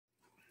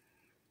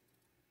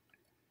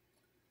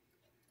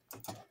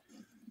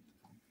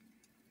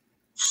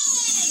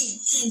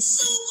and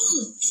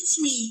Sobel, it's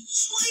me,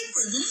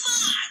 Swiper the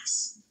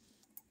Fox.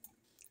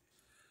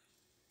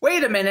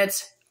 Wait a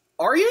minute.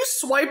 Are you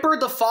Swiper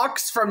the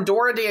Fox from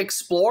Dora the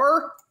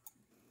Explorer?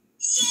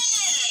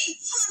 Yay!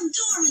 From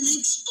Dora the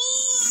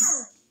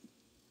Explorer!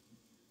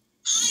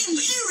 I'm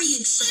very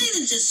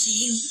excited to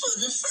see you for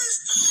the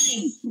first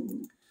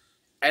time.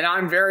 And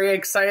I'm very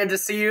excited to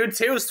see you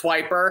too,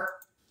 Swiper.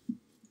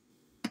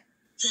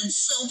 Then,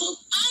 Sobel,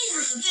 I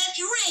heard that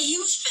you're a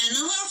huge fan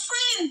of our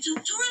friend,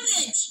 Dora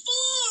the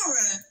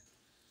Explorer.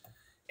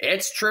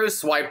 It's true,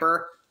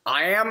 Swiper.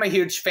 I am a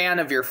huge fan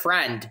of your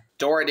friend,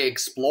 Dora the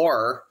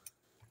Explorer.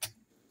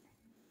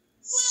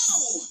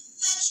 Whoa!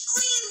 That's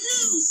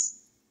grand news!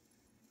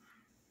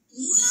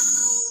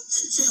 Well,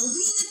 to tell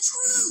you the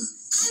truth,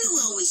 I do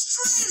always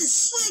try to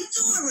swipe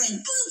Dora and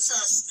Boots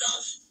our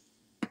stuff.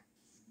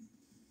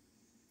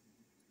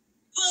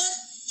 But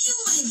you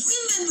might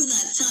remember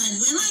that time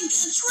when I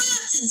got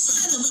trapped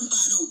inside of a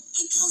bottle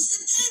because the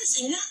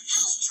dancing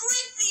house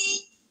tricked me.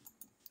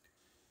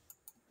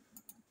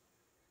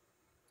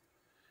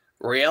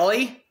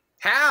 Really?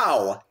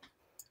 How?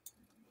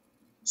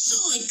 So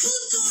I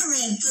called Dora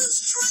and Boots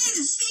trying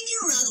to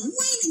figure out a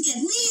way to get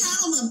me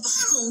out of the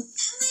bottle,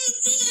 and they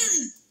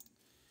did.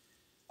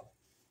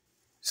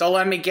 So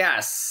let me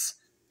guess.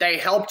 They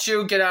helped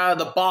you get out of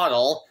the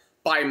bottle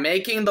by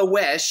making the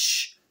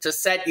wish to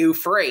set you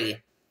free.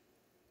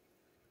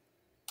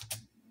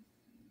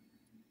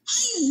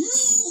 I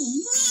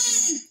know,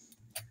 right?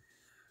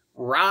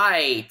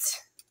 Right.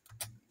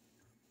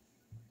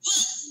 But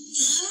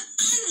then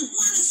I don't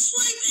want to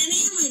swipe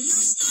any of your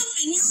stuff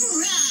in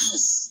your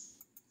house.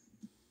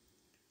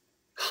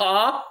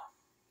 Huh?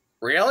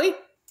 Really?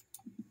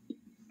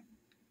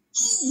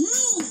 Oh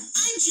no,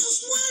 I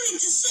just wanted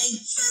to say,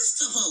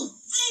 first of all,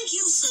 thank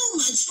you so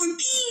much for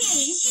being a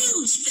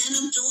huge fan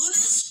of Dora the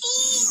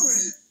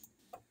Explorer.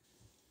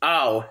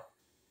 Oh.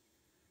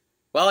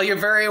 Well, you're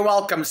very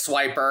welcome,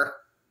 Swiper.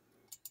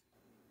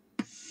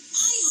 I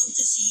hope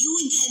to see you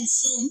again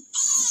soon.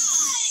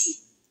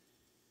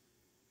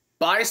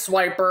 Bye! Bye,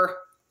 Swiper.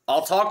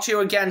 I'll talk to you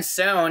again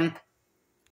soon.